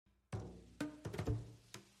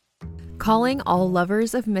Calling all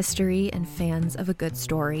lovers of mystery and fans of a good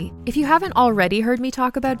story. If you haven't already heard me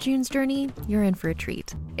talk about June's Journey, you're in for a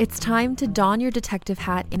treat. It's time to don your detective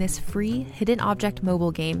hat in this free hidden object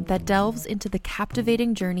mobile game that delves into the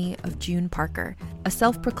captivating journey of June Parker, a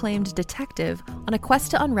self-proclaimed detective on a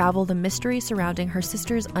quest to unravel the mystery surrounding her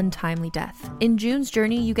sister's untimely death. In June's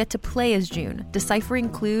Journey, you get to play as June, deciphering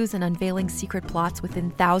clues and unveiling secret plots within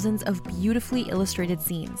thousands of beautifully illustrated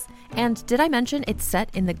scenes. And did I mention it's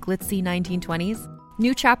set in the glitzy 1920s?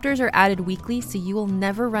 New chapters are added weekly, so you will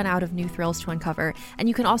never run out of new thrills to uncover, and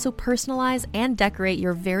you can also personalize and decorate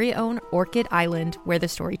your very own Orchid Island where the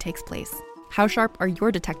story takes place. How sharp are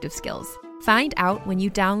your detective skills? Find out when you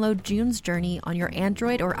download June's Journey on your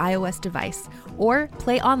Android or iOS device, or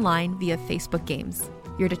play online via Facebook Games.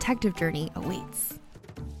 Your detective journey awaits.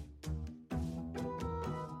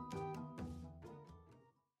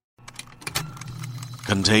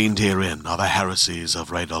 Contained herein are the heresies of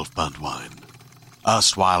Radolf Burntwine,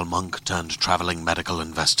 erstwhile monk turned traveling medical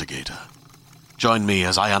investigator. Join me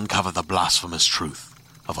as I uncover the blasphemous truth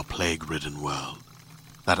of a plague-ridden world,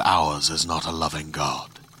 that ours is not a loving God,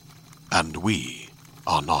 and we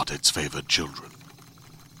are not its favored children.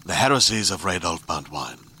 The heresies of Radolf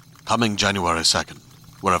Burntwine, coming January 2nd,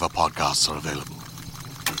 wherever podcasts are available.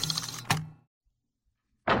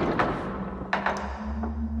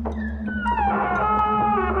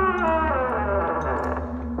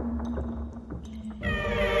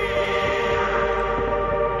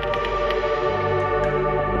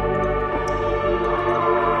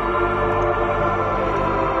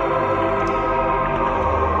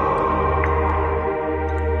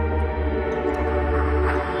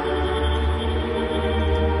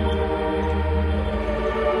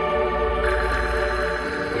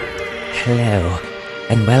 Hello,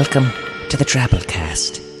 and welcome to the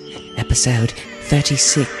Drabblecast, episode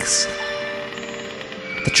 36.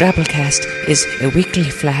 The Drabblecast is a weekly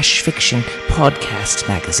flash fiction podcast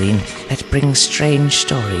magazine that brings strange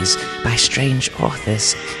stories by strange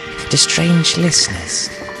authors to strange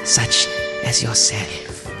listeners, such as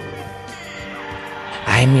yourself.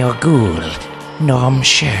 I'm your ghoul, Norm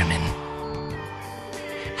Sherman.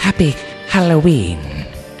 Happy Halloween.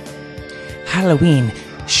 Halloween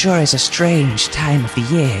sure is a strange time of the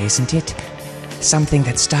year, isn't it? Something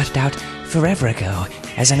that started out forever ago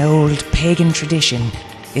as an old pagan tradition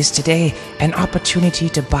is today an opportunity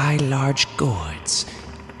to buy large gourds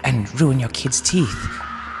and ruin your kids' teeth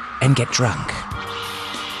and get drunk.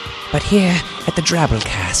 But here at the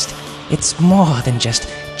Drabblecast, it's more than just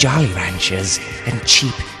Jolly Ranchers and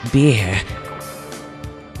cheap beer.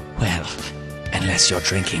 Well, unless you're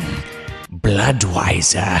drinking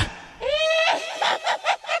Bloodweiser.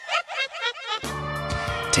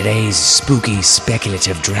 Today's spooky,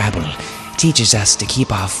 speculative drabble teaches us to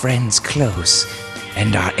keep our friends close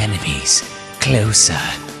and our enemies closer.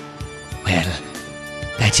 Well,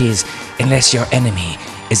 that is, unless your enemy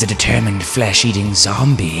is a determined flesh-eating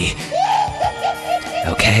zombie.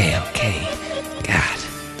 Okay. God.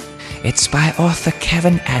 It's by author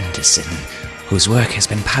Kevin Anderson, whose work has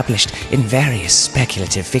been published in various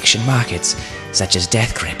speculative fiction markets, such as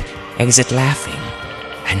Death Grip, Exit Laughing,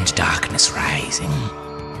 and Darkness Rising.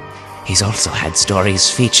 He's also had stories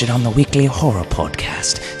featured on the weekly horror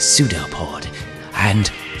podcast, Pseudopod, and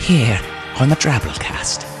here on the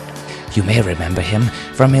Drabblecast. You may remember him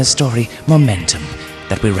from his story Momentum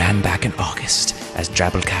that we ran back in August as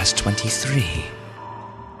Drabblecast 23.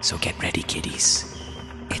 So get ready, kiddies.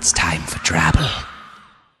 It's time for Drabble.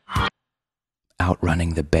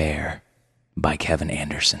 Outrunning the Bear by Kevin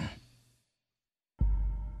Anderson.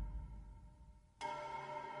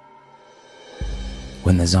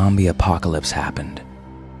 When the zombie apocalypse happened,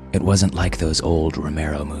 it wasn't like those old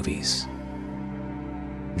Romero movies.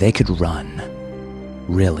 They could run,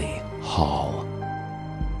 really haul.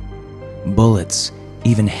 Bullets,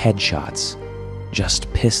 even headshots,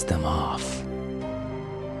 just pissed them off.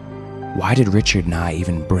 Why did Richard and I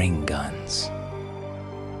even bring guns?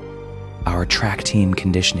 Our track team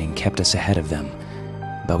conditioning kept us ahead of them,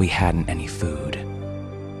 but we hadn't any food.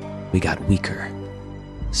 We got weaker,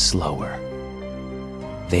 slower.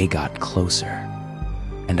 They got closer,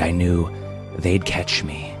 and I knew they'd catch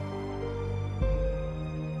me.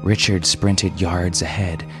 Richard sprinted yards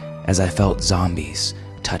ahead as I felt zombies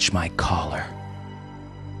touch my collar.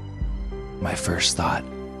 My first thought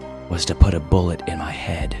was to put a bullet in my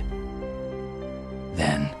head.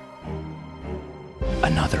 Then,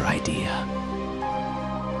 another idea.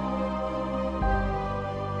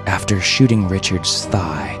 After shooting Richard's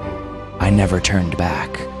thigh, I never turned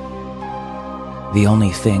back. The only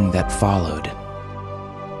thing that followed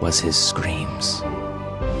was his screams.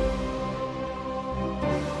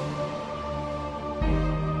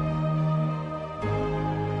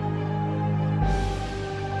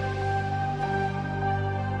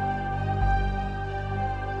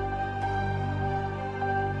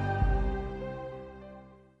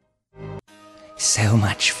 So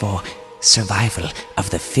much for survival of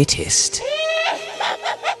the fittest.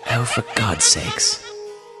 Oh, for God's sakes.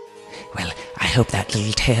 Well, I hope that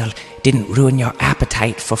little tale didn't ruin your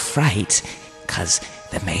appetite for fright, 'cause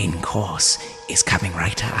the main course is coming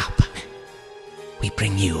right up. We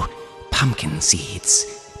bring you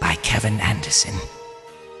Pumpkinseeds by Kevin Anderson.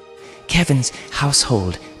 Kevin's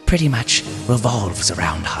household pretty much revolves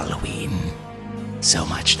around Halloween. So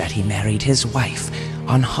much that he married his wife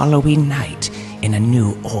on Halloween night in a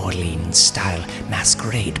New Orleans-style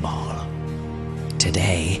masquerade ball.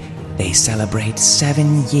 Today, they celebrate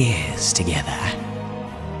 7 years together.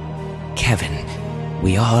 Kevin,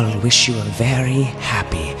 we all wish you a very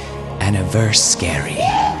happy anniversary.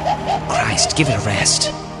 Christ, give it a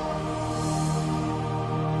rest.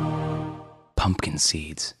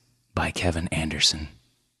 Pumpkinseeds by Kevin Anderson.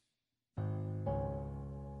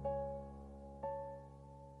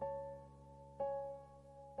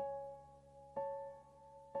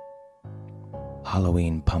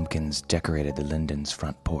 Halloween pumpkins decorated the Linden's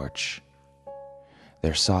front porch.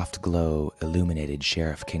 Their soft glow illuminated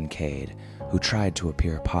Sheriff Kincaid, who tried to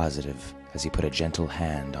appear positive as he put a gentle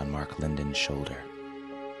hand on Mark Linden's shoulder.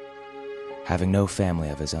 Having no family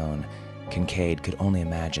of his own, Kincaid could only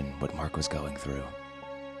imagine what Mark was going through.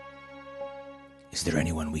 "Is there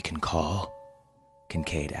anyone we can call?"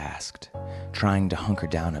 Kincaid asked, trying to hunker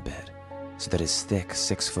down a bit so that his thick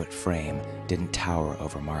 6-foot frame didn't tower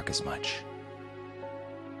over Mark as much.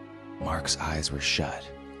 Mark's eyes were shut,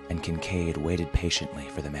 and Kincaid waited patiently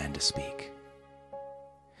for the man to speak.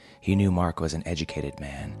 He knew Mark was an educated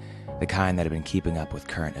man, the kind that had been keeping up with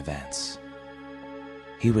current events.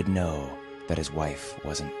 He would know that his wife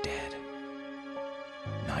wasn't dead.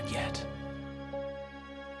 Not yet.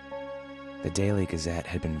 The Daily Gazette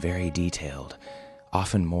had been very detailed,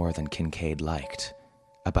 often more than Kincaid liked,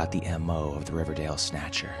 about the M.O. of the Riverdale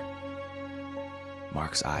Snatcher.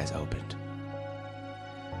 Mark's eyes opened.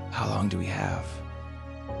 "How long do we have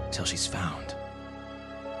till she's found?"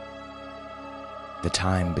 The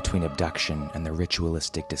time between abduction and the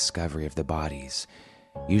ritualistic discovery of the bodies,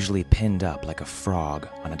 usually pinned up like a frog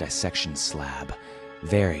on a dissection slab,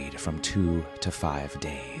 varied from 2 to 5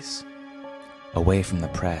 days. Away from the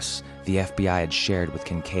press, the FBI had shared with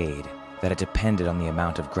Kincaid that it depended on the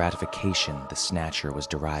amount of gratification the Snatcher was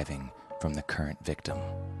deriving from the current victim.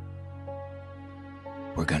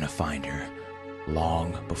 "We're gonna find her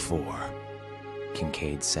long before,"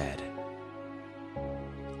 Kincaid said.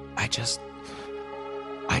 I just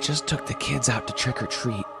took the kids out to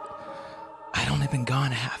trick-or-treat. I'd only been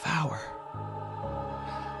gone a half hour.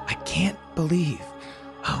 I can't believe...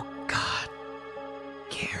 Oh, God.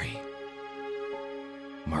 Carrie."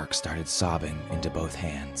 Mark started sobbing into both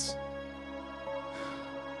hands.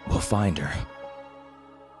 "We'll find her."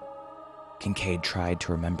 Kincaid tried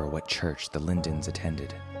to remember what church the Lindens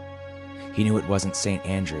attended. He knew it wasn't St.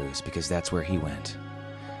 Andrew's because that's where he went.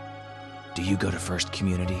 "Do you go to First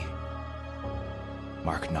Community?"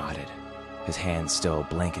 Mark nodded, his hands still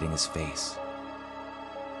blanketing his face.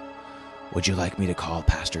 "Would you like me to call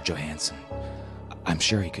Pastor Johansson? I'm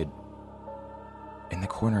sure he could..." In the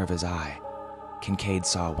corner of his eye, Kincaid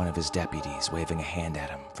saw one of his deputies waving a hand at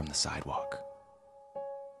him from the sidewalk.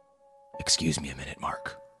 "Excuse me a minute,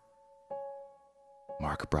 Mark."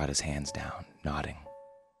 Mark brought his hands down, nodding.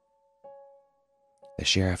 The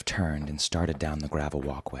sheriff turned and started down the gravel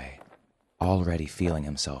walkway, already feeling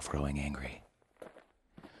himself growing angry.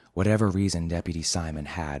 Whatever reason Deputy Simon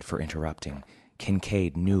had for interrupting,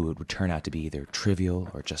 Kincaid knew it would turn out to be either trivial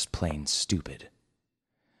or just plain stupid.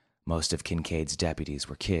 Most of Kincaid's deputies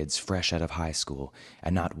were kids fresh out of high school,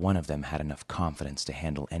 and not one of them had enough confidence to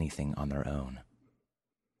handle anything on their own.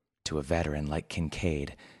 To a veteran like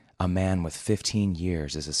Kincaid, a man with 15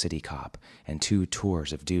 years as a city cop and 2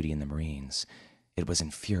 tours of duty in the Marines, it was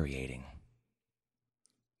infuriating.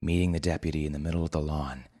 Meeting the deputy in the middle of the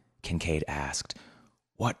lawn, Kincaid asked,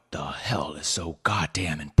 "What the hell is so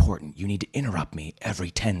goddamn important you need to interrupt me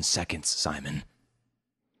every 10 seconds, Simon?"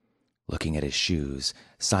 Looking at his shoes,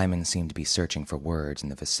 Simon seemed to be searching for words in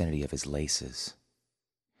the vicinity of his laces.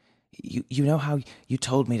 You know how you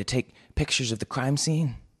told me to take pictures of the crime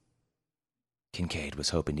scene?" Kincaid was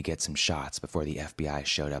hoping to get some shots before the FBI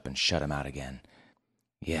showed up and shut him out again.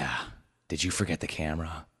 "Yeah. Did you forget the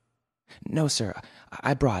camera?" "No, sir.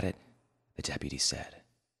 I brought it," the deputy said.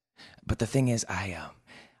 "But the thing is,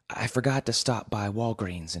 I forgot to stop by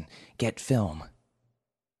Walgreens and get film."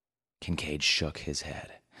 Kincaid shook his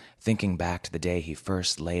head, thinking back to the day he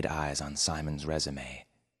first laid eyes on Simon's resume.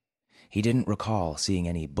 He didn't recall seeing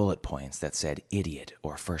any bullet points that said idiot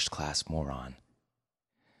or first-class moron.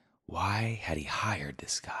 Why had he hired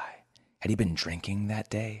this guy? Had he been drinking that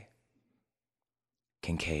day?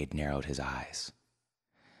 Kincaid narrowed his eyes.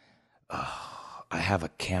 I have a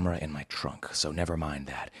camera in my trunk, so never mind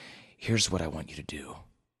that. Here's what I want you to do.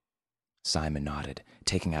 Simon nodded,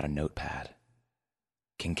 taking out a notepad.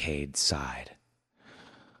 Kincaid sighed.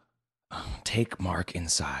 Take Mark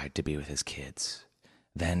inside to be with his kids.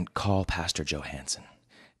 Then call Pastor Johansson.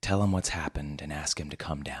 Tell him what's happened and ask him to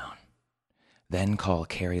come down. Then call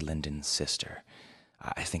Carrie Linden's sister.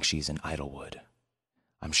 I think she's in Idlewood.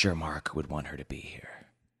 I'm sure Mark would want her to be here.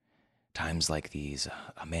 Times like these,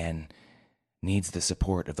 a man needs the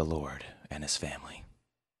support of the Lord and his family.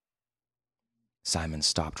 Simon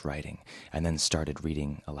stopped writing and then started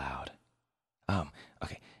reading aloud.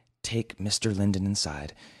 Okay. Take Mr. Linden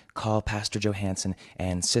inside, call Pastor Johansson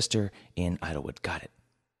and sister in Idlewood. Got it.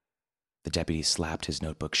 The deputy slapped his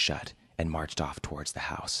notebook shut and marched off towards the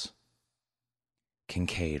house.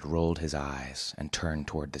 Kincaid rolled his eyes and turned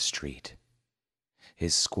toward the street.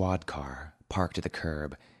 His squad car, parked at the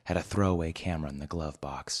curb, had a throwaway camera in the glove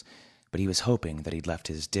box, but he was hoping that he'd left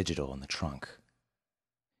his digital in the trunk.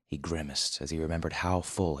 He grimaced as he remembered how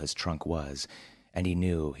full his trunk was, and he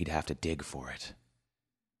knew he'd have to dig for it.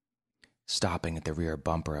 Stopping at the rear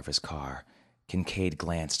bumper of his car, Kincaid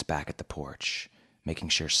glanced back at the porch, making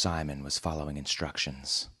sure Simon was following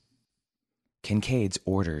instructions. Kincaid's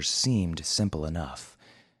orders seemed simple enough,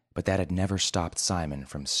 but that had never stopped Simon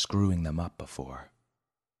from screwing them up before.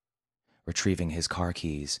 Retrieving his car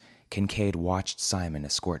keys, Kincaid watched Simon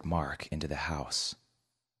escort Mark into the house.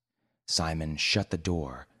 Simon shut the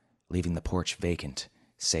door, leaving the porch vacant,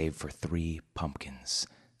 save for 3 pumpkins,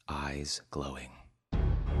 eyes glowing.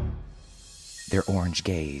 Their orange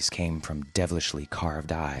gaze came from devilishly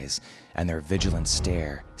carved eyes, and their vigilant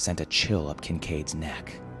stare sent a chill up Kincaid's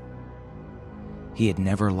neck. He had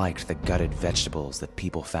never liked the gutted vegetables that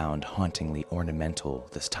people found hauntingly ornamental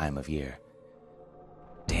this time of year.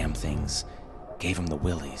 Damn things gave him the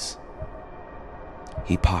willies.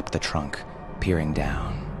 He popped the trunk, peering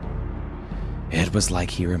down. It was like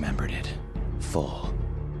he remembered it, full.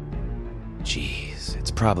 Jeez,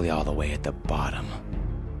 it's probably all the way at the bottom.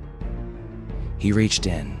 He reached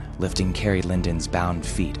in, lifting Carrie Linden's bound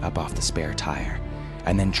feet up off the spare tire,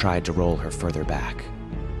 and then tried to roll her further back.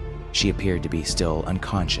 She appeared to be still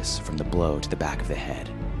unconscious from the blow to the back of the head.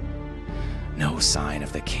 No sign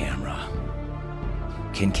of the camera.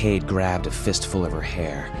 Kincaid grabbed a fistful of her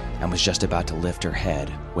hair and was just about to lift her head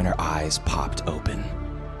when her eyes popped open.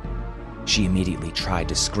 She immediately tried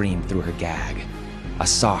to scream through her gag, a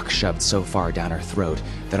sock shoved so far down her throat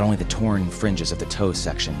that only the torn fringes of the toe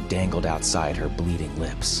section dangled outside her bleeding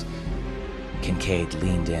lips. Kincaid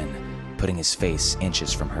leaned in, putting his face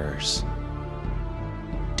inches from hers.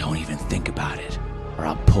 Don't even think about it, or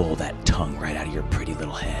I'll pull that tongue right out of your pretty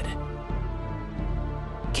little head.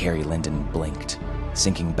 Carrie Linden blinked,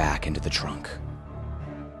 sinking back into the trunk.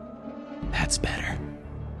 That's better,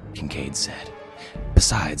 Kincaid said.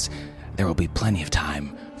 Besides, there will be plenty of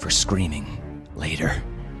time for screaming later.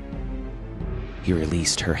 He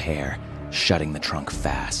released her hair, shutting the trunk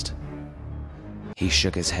fast. He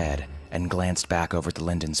shook his head and glanced back over the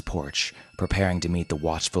Linden's porch, preparing to meet the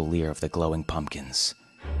watchful leer of the glowing pumpkins.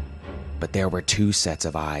 But there were 2 sets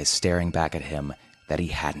of eyes staring back at him that he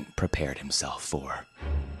hadn't prepared himself for.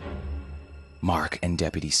 Mark and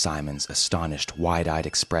Deputy Simon's astonished, wide-eyed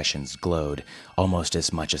expressions glowed almost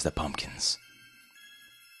as much as the pumpkins.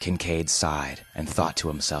 Kincaid sighed and thought to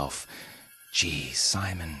himself, Geez,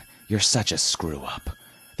 Simon, you're such a screw-up.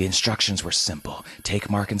 The instructions were simple.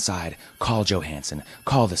 Take Mark inside, call Johansson,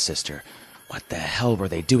 call the sister. What the hell were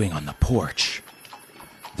they doing on the porch?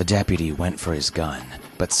 The deputy went for his gun,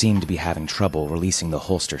 but seemed to be having trouble releasing the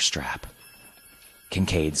holster strap.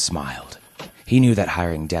 Kincaid smiled. He knew that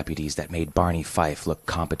hiring deputies that made Barney Fife look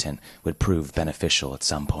competent would prove beneficial at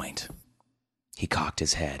some point. He cocked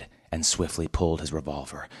his head and swiftly pulled his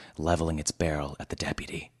revolver, leveling its barrel at the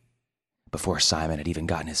deputy. Before Simon had even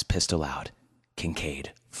gotten his pistol out,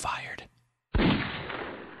 Kincaid fired.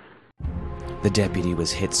 The deputy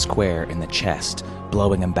was hit square in the chest,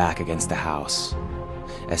 blowing him back against the house.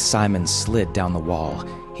 As Simon slid down the wall,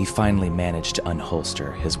 he finally managed to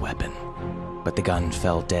unholster his weapon. But the gun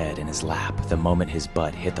fell dead in his lap the moment his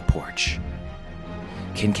butt hit the porch.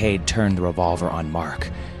 Kincaid turned the revolver on Mark,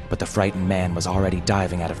 but the frightened man was already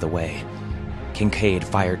diving out of the way. Kincaid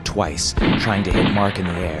fired twice, trying to hit Mark in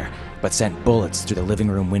the air, but sent bullets through the living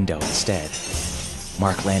room window instead.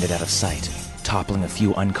 Mark landed out of sight, toppling a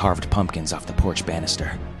few uncarved pumpkins off the porch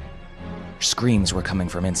banister. Screams were coming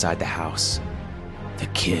from inside the house. The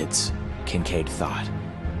kids, Kincaid thought.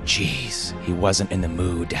 Jeez, he wasn't in the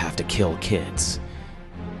mood to have to kill kids.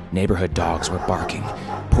 Neighborhood dogs were barking,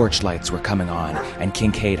 porch lights were coming on, and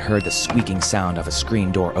Kincaid heard the squeaking sound of a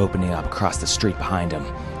screen door opening up across the street behind him.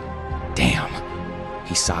 Damn,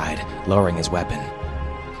 he sighed, lowering his weapon.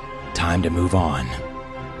 Time to move on.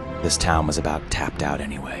 This town was about tapped out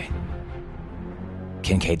anyway.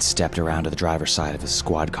 Kincaid stepped around to the driver's side of his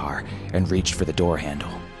squad car and reached for the door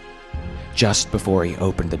handle. Just before he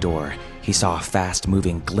opened the door, he saw a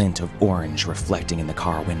fast-moving glint of orange reflecting in the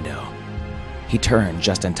car window. He turned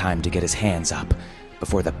just in time to get his hands up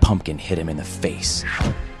before the pumpkin hit him in the face.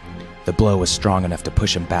 The blow was strong enough to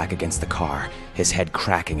push him back against the car, his head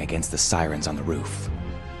cracking against the sirens on the roof.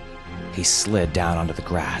 He slid down onto the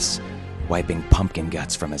grass, wiping pumpkin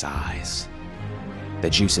guts from his eyes. The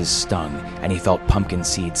juices stung, and he felt pumpkin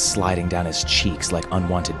seeds sliding down his cheeks like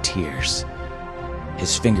unwanted tears.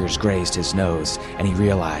 His fingers grazed his nose, and he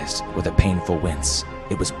realized, with a painful wince,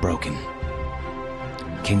 it was broken.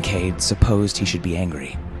 Kincaid supposed he should be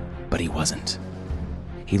angry, but he wasn't.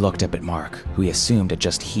 He looked up at Mark, who he assumed had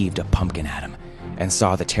just heaved a pumpkin at him, and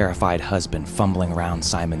saw the terrified husband fumbling around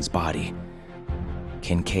Simon's body.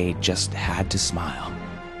 Kincaid just had to smile.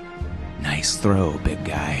 Nice throw, big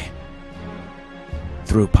guy.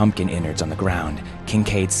 Through pumpkin innards on the ground,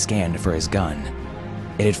 Kincaid scanned for his gun.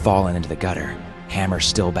 It had fallen into the gutter, hammer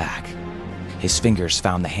still back. His fingers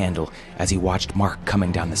found the handle as he watched Mark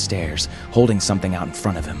coming down the stairs, holding something out in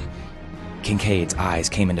front of him. Kincaid's eyes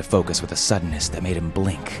came into focus with a suddenness that made him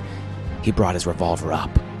blink. He brought his revolver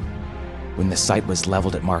up. When the sight was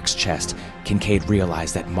leveled at Mark's chest, Kincaid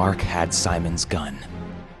realized that Mark had Simon's gun.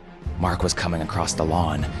 Mark was coming across the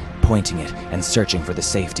lawn, pointing it and searching for the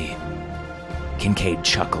safety. Kincaid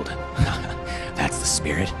chuckled. That's the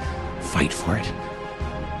spirit. Fight for it.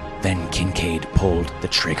 Then Kincaid pulled the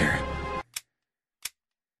trigger.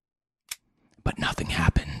 But nothing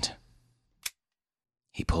happened.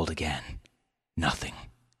 He pulled again. Nothing.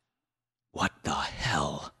 What the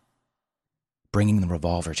hell? Bringing the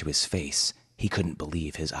revolver to his face, he couldn't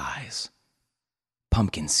believe his eyes.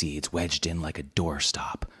 Pumpkin seeds wedged in like a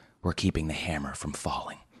doorstop were keeping the hammer from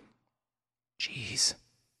falling. Jeez.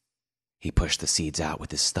 He pushed the seeds out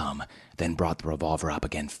with his thumb, then brought the revolver up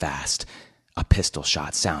again fast. A pistol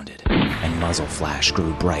shot sounded, and muzzle flash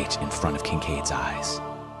grew bright in front of Kincaid's eyes.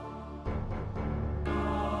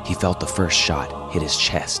 He felt the first shot hit his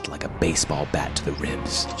chest like a baseball bat to the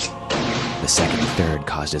ribs. The second and third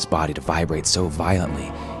caused his body to vibrate so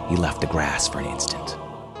violently, he left the grass for an instant.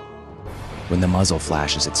 When the muzzle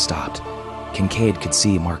flashes had stopped, Kincaid could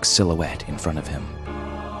see Mark's silhouette in front of him.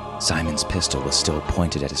 Simon's pistol was still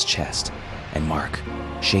pointed at his chest, and Mark,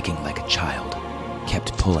 shaking like a child,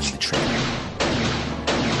 kept pulling the trigger.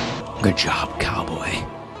 "Good job, cowboy,"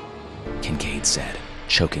 Kincaid said,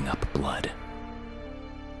 choking up blood.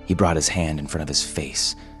 He brought his hand in front of his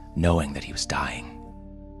face, knowing that he was dying.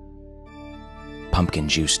 Pumpkin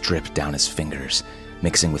juice dripped down his fingers,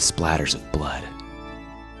 mixing with splatters of blood.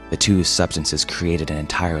 The two substances created an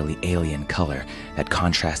entirely alien color that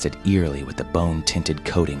contrasted eerily with the bone-tinted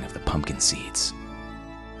coating of the pumpkin seeds.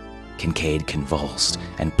 Kincaid convulsed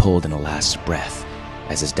and pulled in a last breath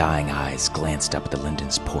as his dying eyes glanced up at the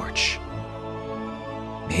Linden's porch.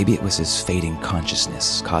 Maybe it was his fading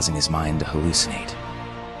consciousness causing his mind to hallucinate,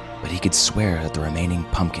 but he could swear that the remaining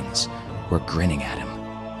pumpkins were grinning at him.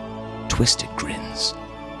 Twisted grins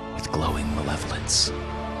with glowing malevolence.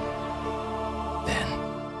 Then,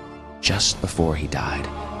 just before he died,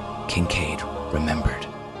 Kincaid remembered.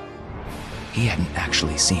 He hadn't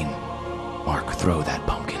actually seen Mark throw that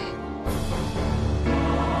pumpkin.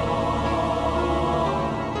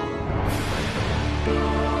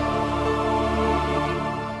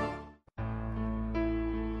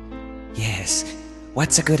 Yes,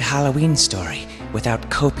 what's a good Halloween story without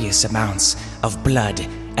copious amounts of blood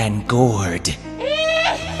and gourd?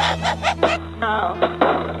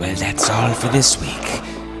 Well, that's all for this week.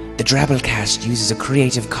 The Drabblecast uses a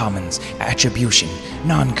Creative Commons Attribution,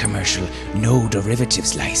 Non-Commercial, No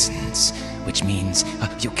Derivatives license, which means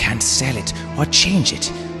you can't sell it or change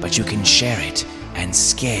it, but you can share it and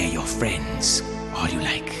scare your friends all you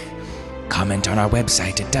like. Comment on our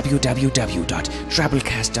website at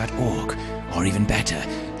www.drabblecast.org, or even better,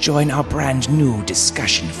 join our brand new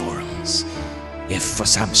discussion forums. If for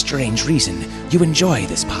some strange reason you enjoy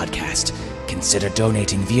this podcast, consider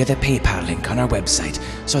donating via the PayPal link on our website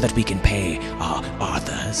so that we can pay our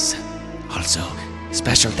authors. Also,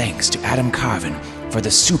 special thanks to Adam Carvin for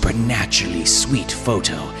the supernaturally sweet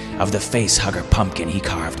photo of the facehugger pumpkin he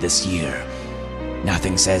carved this year.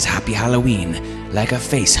 Nothing says Happy Halloween like a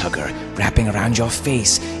facehugger wrapping around your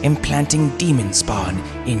face, implanting demon spawn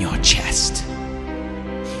in your chest.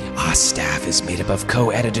 Our staff is made up of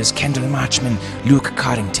co-editors Kendall Marchman, Luke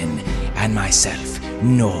Coddington, and myself,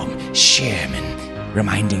 Norm Sherman,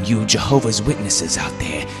 reminding you Jehovah's Witnesses out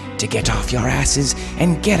there to get off your asses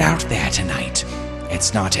and get out there tonight.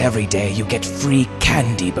 It's not every day you get free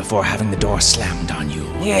candy before having the door slammed on you.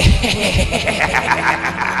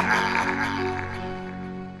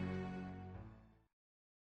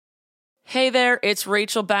 Hey there, it's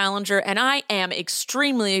Rachel Ballinger, and I am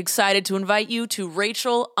extremely excited to invite you to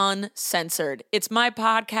Rachel Uncensored. It's my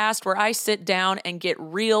podcast where I sit down and get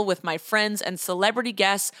real with my friends and celebrity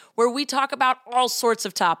guests, where we talk about all sorts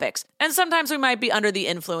of topics. And sometimes we might be under the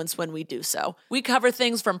influence when we do so. We cover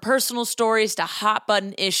things from personal stories to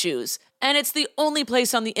hot-button issues. And it's the only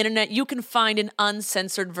place on the internet you can find an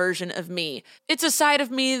uncensored version of me. It's a side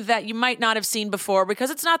of me that you might not have seen before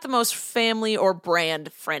because it's not the most family or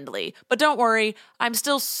brand friendly. But don't worry, I'm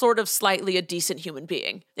still sort of slightly a decent human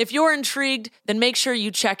being. If you're intrigued, then make sure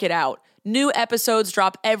you check it out. New episodes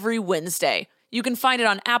drop every Wednesday. You can find it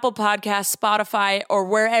on Apple Podcasts, Spotify, or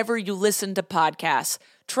wherever you listen to podcasts.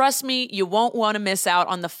 Trust me, you won't want to miss out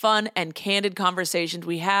on the fun and candid conversations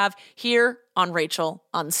we have here on Rachel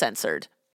Uncensored.